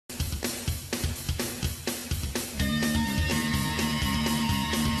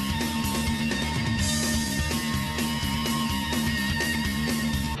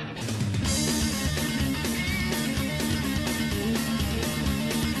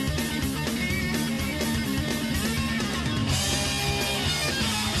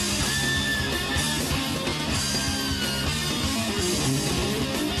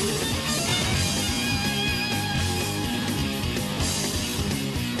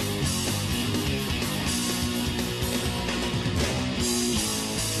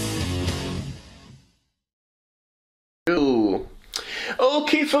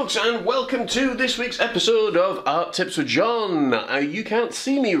Okay folks, and welcome to this week's episode of Art Tips with John. You can't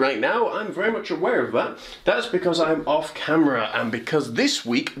see me right now, I'm very much aware of that. That's because I'm off camera and because this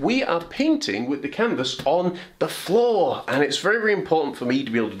week we are painting with the canvas on the floor. And it's very, very important for me to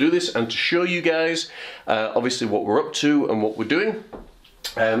be able to do this and to show you guys obviously what we're up to and what we're doing.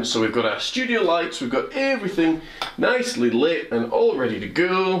 So we've got our studio lights, we've got everything nicely lit and all ready to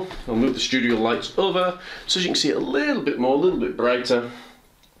go. I'll move the studio lights over so you can see it a little bit more, a little bit brighter.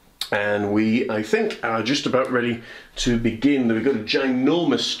 And we, I think, are just about ready to begin. We've got a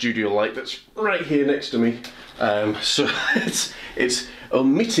ginormous studio light that's right here next to me. So it's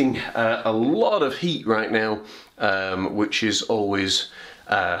emitting a lot of heat right now, which is always,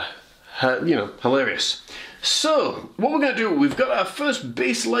 hilarious. So, what we're going to do, we've got our first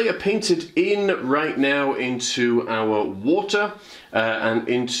base layer painted in right now into our water and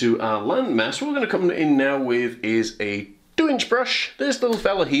into our landmass. What we're going to come in now with is a 2-inch brush, this little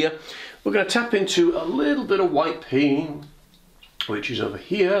fella here. We're going to tap into a little bit of white paint, which is over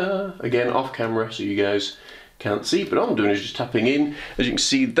here, again off camera so you guys can't see, but all I'm doing is just tapping in. As you can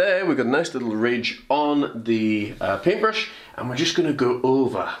see there, we've got a nice little ridge on the paintbrush, and we're just going to go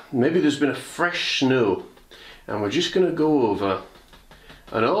over. Maybe there's been a fresh snow, and we're just going to go over,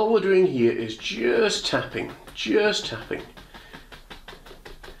 and all we're doing here is just tapping, just tapping.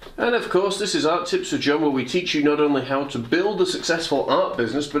 And of course, this is Art Tips with John, where we teach you not only how to build a successful art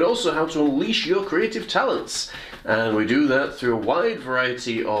business, but also how to unleash your creative talents. And we do that through a wide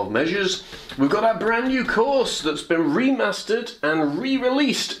variety of measures. We've got our brand new course that's been remastered and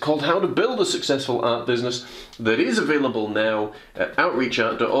re-released called How to Build a Successful Art Business, that is available now at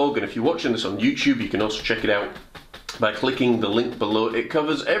outreachart.org. And if you're watching this on YouTube, you can also check it out by clicking the link below. It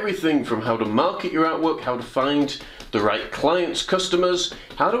covers everything from how to market your artwork, how to find the right clients, customers,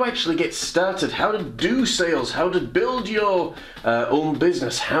 how to actually get started, how to do sales, how to build your own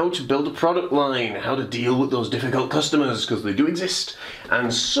business, how to build a product line, how to deal with those difficult customers, because they do exist,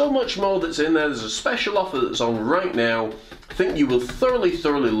 and so much more that's in there. There's a special offer that's on right now. I think you will thoroughly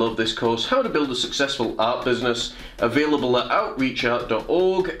love this course, How to Build a Successful Art Business, available at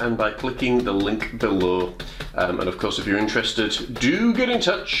outreachart.org and by clicking the link below. And of course, if you're interested, do get in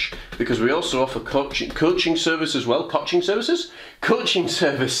touch, because we also offer coaching service as well. Coaching services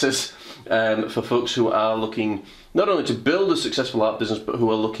for folks who are looking not only to build a successful art business, but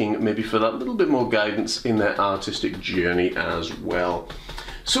who are looking maybe for that little bit more guidance in their artistic journey as well.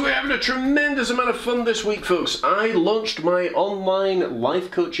 So we're having a tremendous amount of fun this week, folks. I launched my online life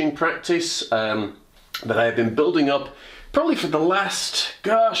coaching practice that I have been building up probably for the last,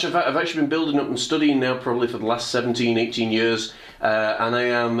 I've actually been building up and studying now probably for the last 17, 18 years. And I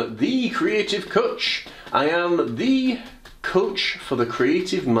am the creative coach. I am the coach for the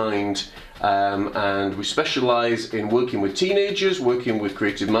creative mind. And we specialise in working with teenagers, working with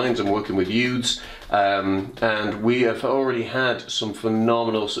creative minds, and working with youths. And we have already had some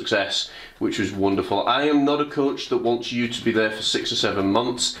phenomenal success, which was wonderful. I am not a coach that wants you to be there for 6 or 7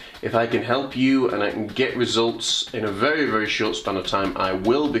 months. If I can help you and I can get results in a very, very short span of time, I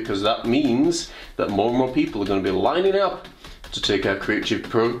will, because that means that more and more people are going to be lining up to take our creative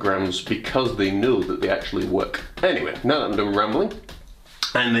programs because they know that they actually work. Anyway, now that I'm done rambling,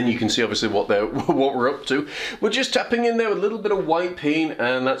 and then you can see obviously what we're up to. We're just tapping in there with a little bit of white paint,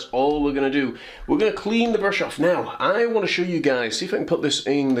 and that's all we're going to do. We're going to clean the brush off. Now, I want to show you guys, see if I can put this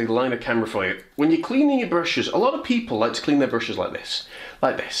in the line of camera for you. When you're cleaning your brushes, a lot of people like to clean their brushes like this.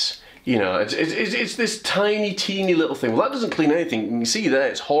 You know, it's this tiny, teeny little thing. Well, that doesn't clean anything. You can see there,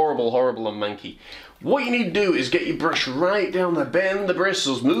 it's horrible, horrible and manky. What you need to do is get your brush right down there, bend the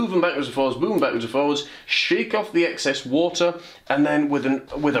bristles, move them backwards and forwards, move them backwards and forwards, shake off the excess water, and then with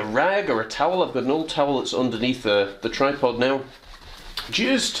a rag or a towel, I've got an old towel that's underneath the tripod now,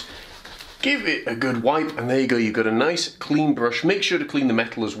 just give it a good wipe, and there you go, you've got a nice clean brush. Make sure to clean the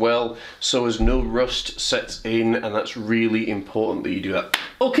metal as well, so as no rust sets in, and that's really important that you do that.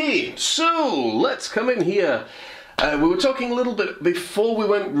 Okay, so let's come in here. We were talking a little bit before we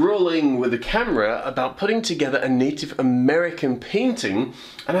went rolling with the camera about putting together a Native American painting,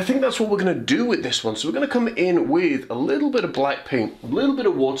 and I think that's what we're going to do with this one. So we're going to come in with a little bit of black paint, a little bit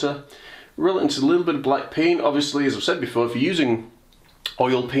of water, roll it into a little bit of black paint. Obviously, as I've said before, if you're using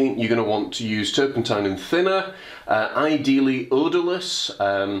oil paint, you're going to want to use turpentine and thinner, ideally odorless,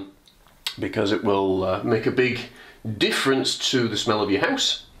 because it will make a big difference to the smell of your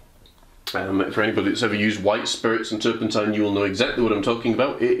house. For anybody that's ever used white spirits and turpentine, you will know exactly what I'm talking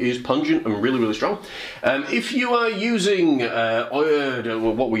about. It is pungent and really, really strong. If you are using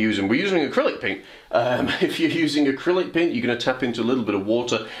what we're using acrylic paint. If you're using acrylic paint, you're going to tap into a little bit of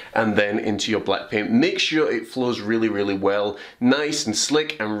water and then into your black paint. Make sure it flows really, really well, nice and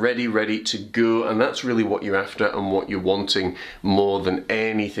slick and ready to go. And that's really what you're after and what you're wanting more than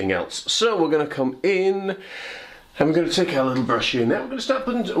anything else. So we're going to come in. And we're going to take our little brush here now. We're going to start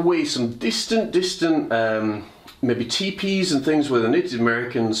putting away some distant, maybe teepees and things where the Native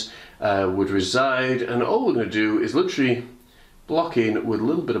Americans would reside. And all we're going to do is literally block in with a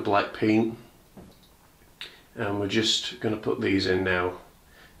little bit of black paint. And we're just going to put these in now.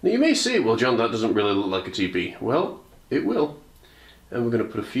 Now you may say, well John, that doesn't really look like a teepee. Well, it will. And we're going to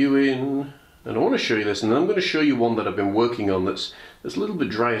put a few in. And I want to show you this, and then I'm going to show you one that I've been working on that's a little bit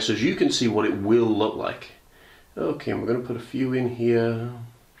drier, so as you can see what it will look like. Okay, and we're going to put a few in here,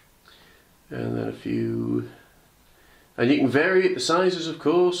 and then a few, and you can vary the sizes, of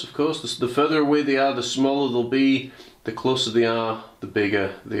course. The further away they are, the smaller they'll be. The closer they are, the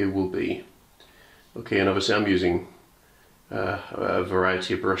bigger they will be. Okay, and obviously I'm using a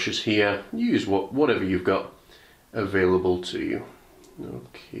variety of brushes here. Use whatever you've got available to you.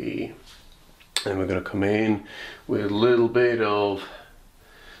 Okay, and we're going to come in with a little bit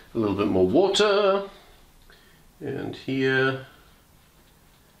more water. And here,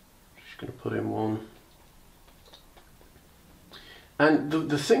 just going to put in one. And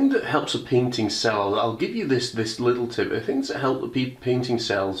the thing that helps a painting sell, I'll give you this little tip. The things that help the painting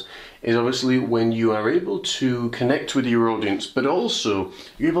sells is obviously when you are able to connect with your audience, but also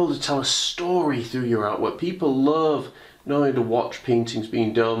you're able to tell a story through your artwork. People love not only to watch paintings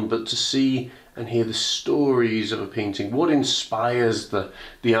being done, but to see and hear the stories of a painting. What inspires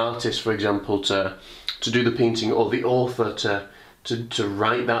the artist, for example, to do the painting, or the author to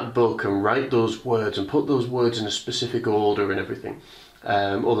write that book and write those words and put those words in a specific order and everything,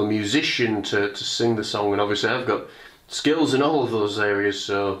 or the musician to sing the song. And obviously I've got skills in all of those areas,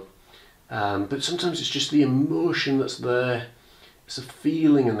 so but sometimes it's just the emotion that's there, it's the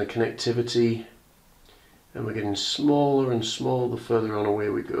feeling and the connectivity, and we're getting smaller and smaller the further on away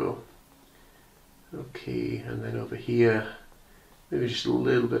we go. Okay, and then over here, maybe just a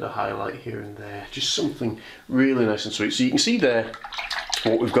little bit of highlight here and there, just something really nice and sweet. So you can see there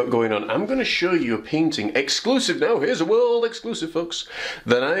what we've got going on. I'm going to show you a painting exclusive now. Here's a world exclusive, folks,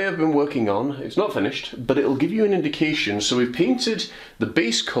 that I have been working on. It's not finished, but it'll give you an indication. So we've painted the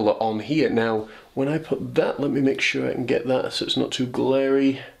base colour on here. Now, when I put that, let me make sure I can get that so it's not too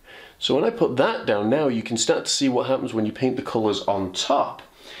glary. So when I put that down now, you can start to see what happens when you paint the colours on top.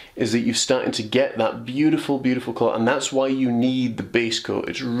 Is that you're starting to get that beautiful, beautiful colour, and that's why you need the base coat.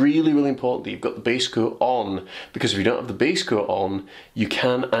 It's really, really important that you've got the base coat on, because if you don't have the base coat on, you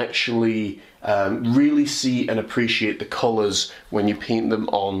can actually really see and appreciate the colours when you paint them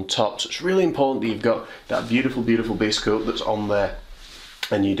on top. So it's really important that you've got that beautiful, beautiful base coat that's on there,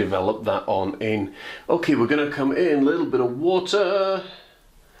 and you develop that on in. Okay, we're going to come in a little bit of water,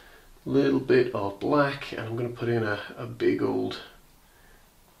 a little bit of black, and I'm going to put in a big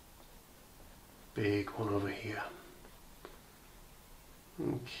one over here.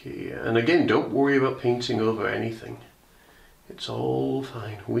 Okay, and again, don't worry about painting over anything. It's all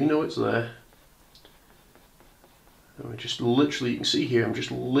fine. We know it's there. And we're just literally, you can see here, I'm just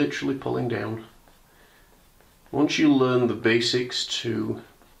literally pulling down. Once you learn the basics to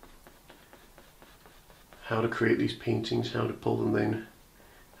how to create these paintings, how to pull them in,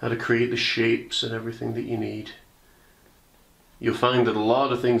 how to create the shapes and everything that you need, you'll find that a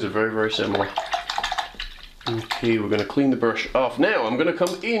lot of things are very, very similar. Okay, we're going to clean the brush off. Now I'm going to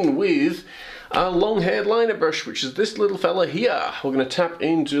come in with a long-haired liner brush, which is this little fella here. We're going to tap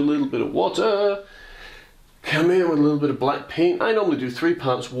into a little bit of water, come in with a little bit of black paint. I normally do 3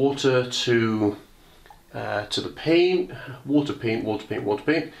 parts water to the paint. Water paint, water paint, water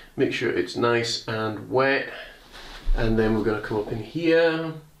paint. Make sure it's nice and wet. And then we're going to come up in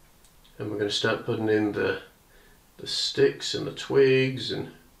here, and we're going to start putting in the sticks and the twigs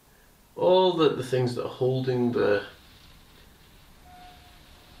and all the things that are holding the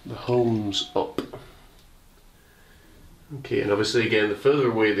homes up. Okay, and obviously again, the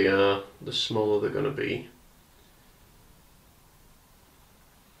further away they are, the smaller they're going to be.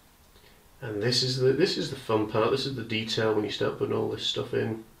 And this is the fun part. This is the detail when you start putting all this stuff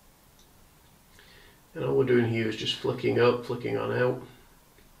in. And all we're doing here is just flicking up, flicking on out,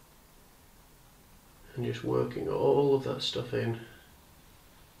 and just working all of that stuff in.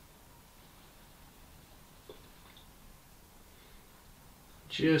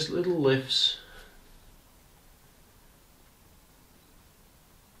 Just little lifts.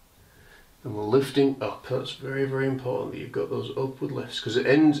 And we're lifting up. That's very, very important that you've got those upward lifts, because it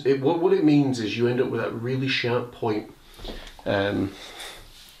ends. What it means is you end up with that really sharp point on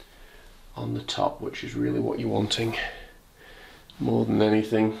the top, which is really what you're wanting more than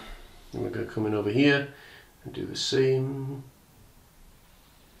anything. And we're going to come in over here and do the same.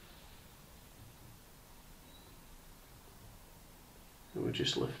 And we're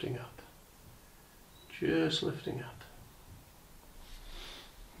just lifting up. Just lifting up.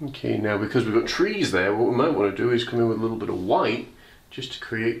 Okay, now because we've got trees there, what we might want to do is come in with a little bit of white just to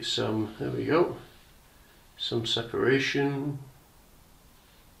create some, there we go, some separation.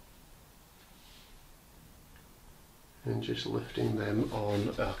 And just lifting them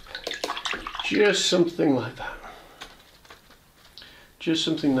on up. Just something like that. Just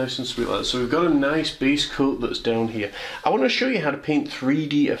something nice and sweet like that. So we've got a nice base coat that's down here. I want to show you how to paint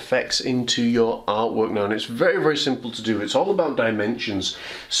 3D effects into your artwork now, and it's very, very simple to do. It's all about dimensions.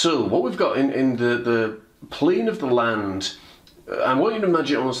 So what we've got in the plane of the land, I want you to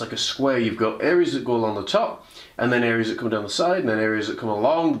imagine it almost like a square. You've got areas that go along the top, and then areas that come down the side, and then areas that come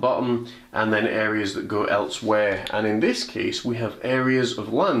along the bottom, and then areas that go elsewhere. And in this case, we have areas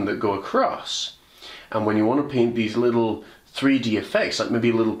of land that go across. And when you want to paint these little 3D effects, like maybe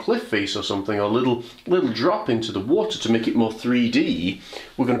a little cliff face or something, or a little drop into the water to make it more 3D,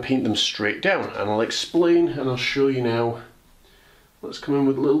 we're going to paint them straight down. And I'll explain and I'll show you now. Let's come in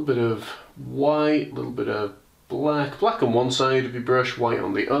with a little bit of white, a little bit of black. Black on one side of your brush, white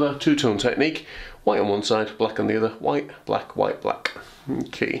on the other. Two-tone technique. White on one side, black on the other. White, black, white, black.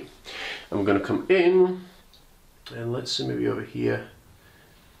 Okay. And we're going to come in, and let's see, maybe over here.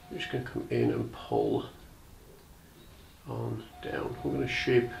 We're just going to come in and pull on down. We're going to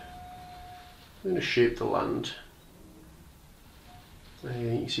shape the land.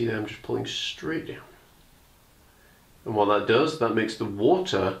 And you see there I'm just pulling straight down. And what that does, that makes the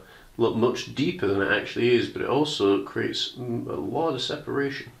water look much deeper than it actually is, but it also creates a lot of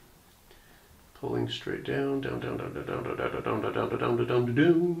separation. Pulling straight down, down, down, down, down, down, down, down, down, down, down, down, down,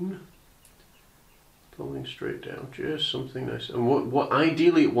 down. Pulling straight down, just something nice. And what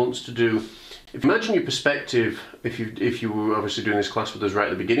ideally it wants to do, if imagine your perspective, if you were obviously doing this class with us right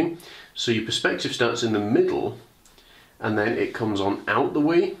at the beginning, so your perspective starts in the middle and then it comes on out the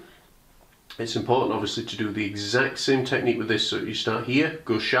way. It's important obviously to do the exact same technique with this, so you start here,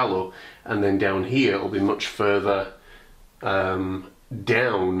 go shallow, and then down here it'll be much further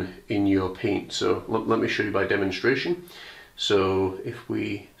down in your paint. So let me show you by demonstration. So if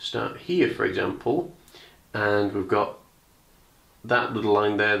we start here, for example, and we've got that little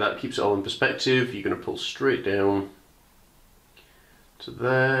line there, that keeps it all in perspective. You're going to pull straight down to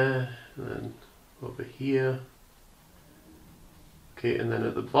there, and then over here. Okay, and then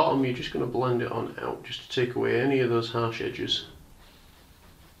at the bottom you're just going to blend it on out, just to take away any of those harsh edges.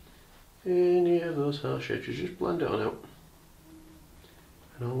 Any of those harsh edges, just blend it on out.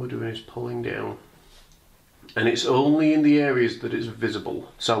 And all we're doing is pulling down. And it's only in the areas that it's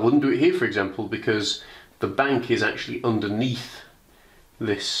visible. So I wouldn't do it here, for example, because the bank is actually underneath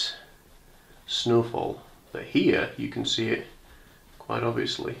this snowfall. But here you can see it quite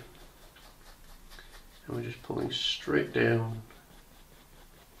obviously. And we're just pulling straight down.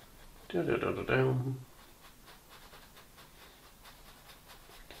 Down, down, down, down, down.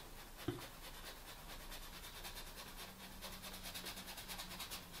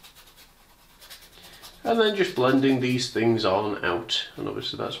 And then just blending these things on out, and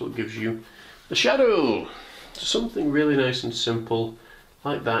obviously that's what gives you the shadow. Something really nice and simple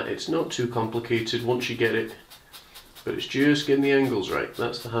like that. It's not too complicated once you get it, but it's just getting the angles right.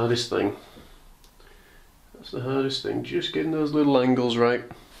 That's the hardest thing. That's the hardest thing, just getting those little angles right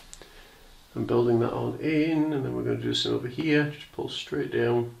and building that on in. And then we're going to do some over here. Just pull straight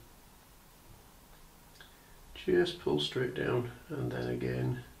down, just pull straight down, and then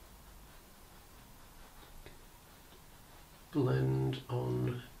again blend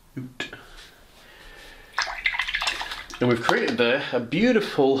on out. And we've created there a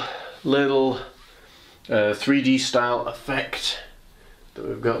beautiful little 3D style effect that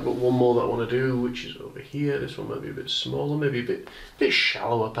we've got. But one more that I want to do, which is over here. This one might be a bit smaller, maybe a bit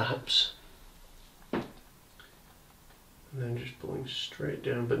shallower perhaps. And then just pulling straight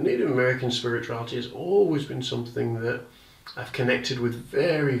down. But Native American spirituality has always been something that I've connected with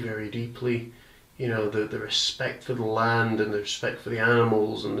very, very deeply. You know, the respect for the land and the respect for the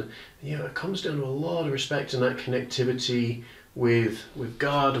animals, and you know, it comes down to a lot of respect and that connectivity with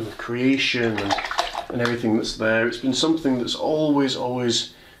God and with creation and everything that's there. It's been something that's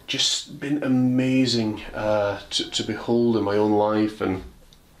always just been amazing to behold in my own life and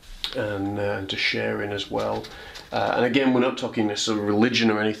to share in as well. And again, we're not talking necessarily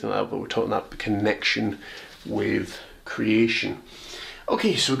religion or anything like that, but we're talking that connection with creation.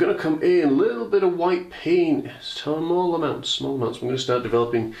 Okay, so we're going to come in a little bit of white paint, small amounts. We're going to start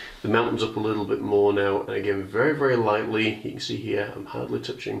developing the mountains up a little bit more now, and again, very, very lightly. You can see here, I'm hardly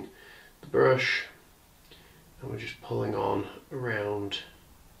touching the brush, and we're just pulling on around.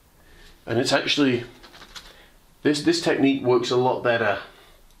 And it's actually, this technique works a lot better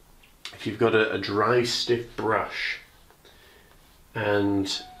if you've got a dry, stiff brush,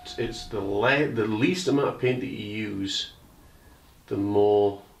 and it's the least amount of paint that you use, the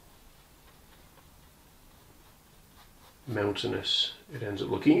more mountainous it ends up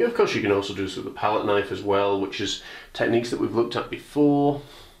looking. Of course, you can also do this with a palette knife as well, which is techniques that we've looked at before.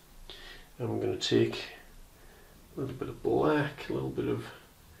 And I'm going to take a little bit of black, a little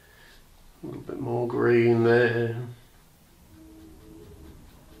bit more grey in there.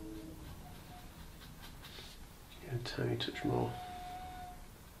 A tiny touch more.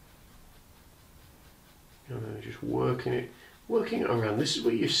 And then just working it around. This is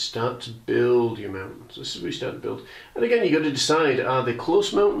where you start to build your mountains. This is where you start to build. And again, you got to decide, are they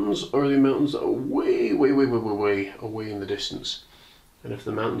close mountains or are they mountains that are way, way, way, way, way, way away in the distance? And if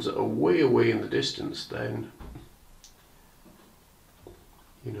the mountains are way away in the distance, then,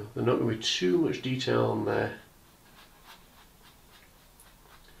 you know, they're not going to be too much detail on there.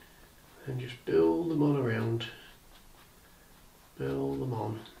 And just build them on around. Build them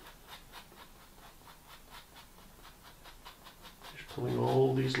on. Pulling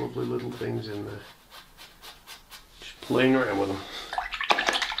all these lovely little things in there. Just playing around with them.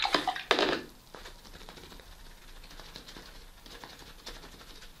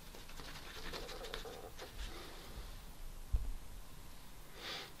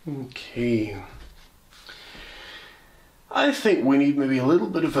 Okay. I think we need maybe a little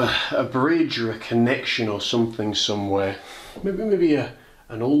bit of a bridge or a connection or something somewhere. Maybe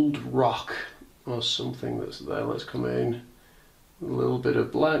an old rock or something that's there. Let's come in. A little bit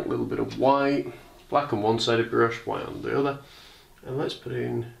of black, a little bit of white, black on one side of the brush, white on the other, and let's put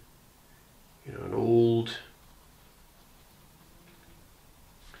in, you know, an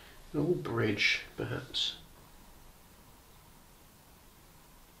old bridge, perhaps.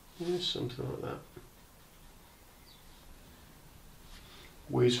 Yeah, something like that.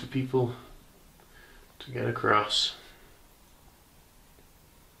 Ways for people to get across.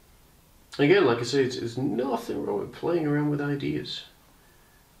 Again, like I say, there's nothing wrong with playing around with ideas.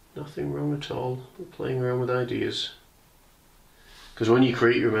 Nothing wrong at all with playing around with ideas. Because when you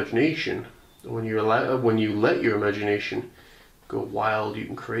create your imagination, when you let your imagination go wild, you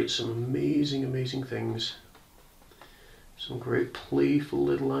can create some amazing, amazing things. Some great playful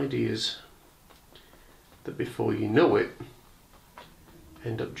little ideas that before you know it,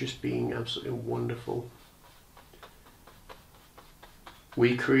 end up just being absolutely wonderful.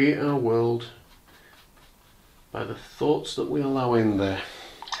 We create our world by the thoughts that we allow in there.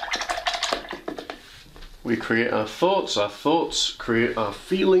 We create our thoughts create our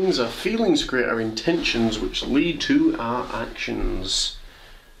feelings create our intentions, which lead to our actions.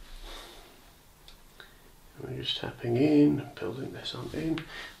 And we're just tapping in, building this on in.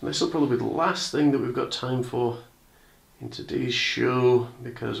 And this will probably be the last thing that we've got time for in today's show,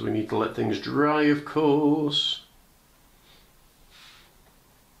 because we need to let things dry, of course.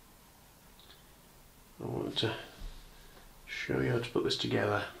 I wanted to show you how to put this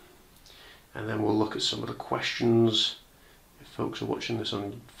together, and then we'll look at some of the questions if folks are watching this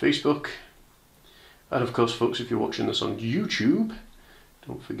on Facebook. And of course, folks, if you're watching this on YouTube,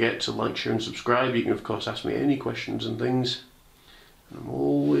 don't forget to like, share and subscribe. You can of course ask me any questions and things, and I'm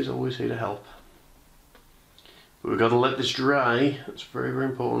always here to help. But we've got to let this dry. That's very, very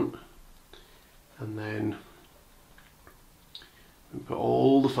important. And then and put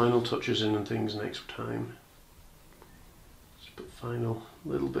all the final touches in and things next time. Just put final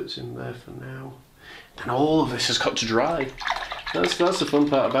little bits in there for now. Then all of this has got to dry. That's the fun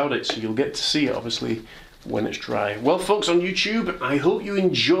part about it. So you'll get to see it obviously when it's dry. Well, folks on YouTube, I hope you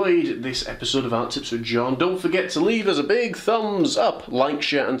enjoyed this episode of Art Tips with John. Don't forget to leave us a big thumbs up, like,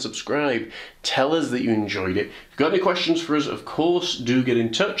 share and subscribe. Tell us that you enjoyed it. If you've got any questions for us, of course, do get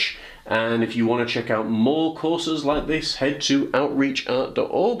in touch. And if you want to check out more courses like this, head to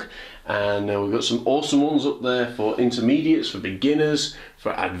outreachart.org. And we've got some awesome ones up there for intermediates, for beginners,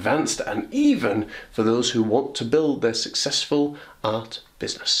 for advanced, and even for those who want to build their successful art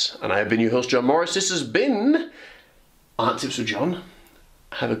business. And I have been your host, John Morris. This has been Art Tips with John.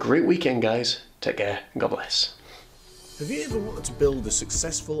 Have a great weekend, guys. Take care and God bless. Have you ever wanted to build a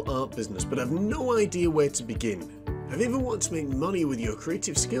successful art business but have no idea where to begin? Have you ever wanted to make money with your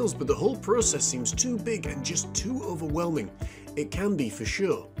creative skills, but the whole process seems too big and just too overwhelming? It can be, for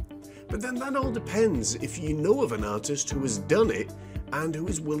sure. But then that all depends if you know of an artist who has done it and who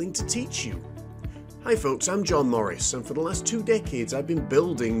is willing to teach you. Hi folks, I'm John Morris, and for the last 2 decades I've been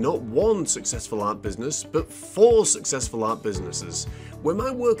building not one successful art business, but 4 successful art businesses, where my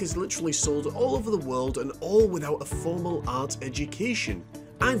work is literally sold all over the world and all without a formal art education.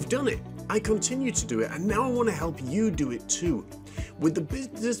 I've done it, I continue to do it, and now I want to help you do it too. With the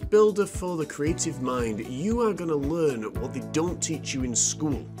Business Builder for the Creative Mind, you are going to learn what they don't teach you in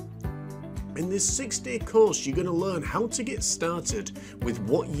school. In this 6-day course, you're going to learn how to get started with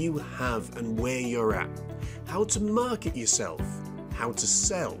what you have and where you're at, how to market yourself, how to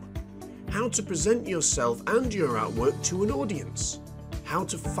sell, how to present yourself and your artwork to an audience, how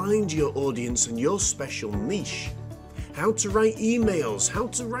to find your audience and your special niche, how to write emails, how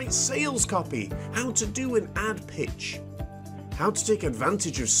to write sales copy, how to do an ad pitch, how to take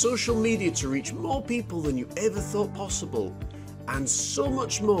advantage of social media to reach more people than you ever thought possible, and so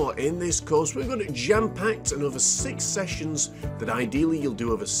much more in this course. We've got it jam-packed and over 6 sessions that ideally you'll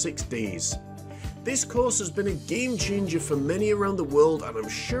do over 6 days. This course has been a game changer for many around the world, and I'm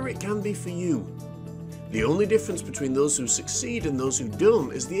sure it can be for you. The only difference between those who succeed and those who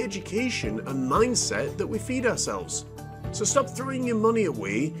don't is the education and mindset that we feed ourselves. So stop throwing your money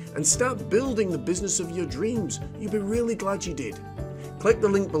away and start building the business of your dreams. You'll be really glad you did. Click the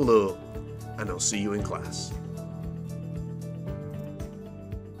link below and I'll see you in class.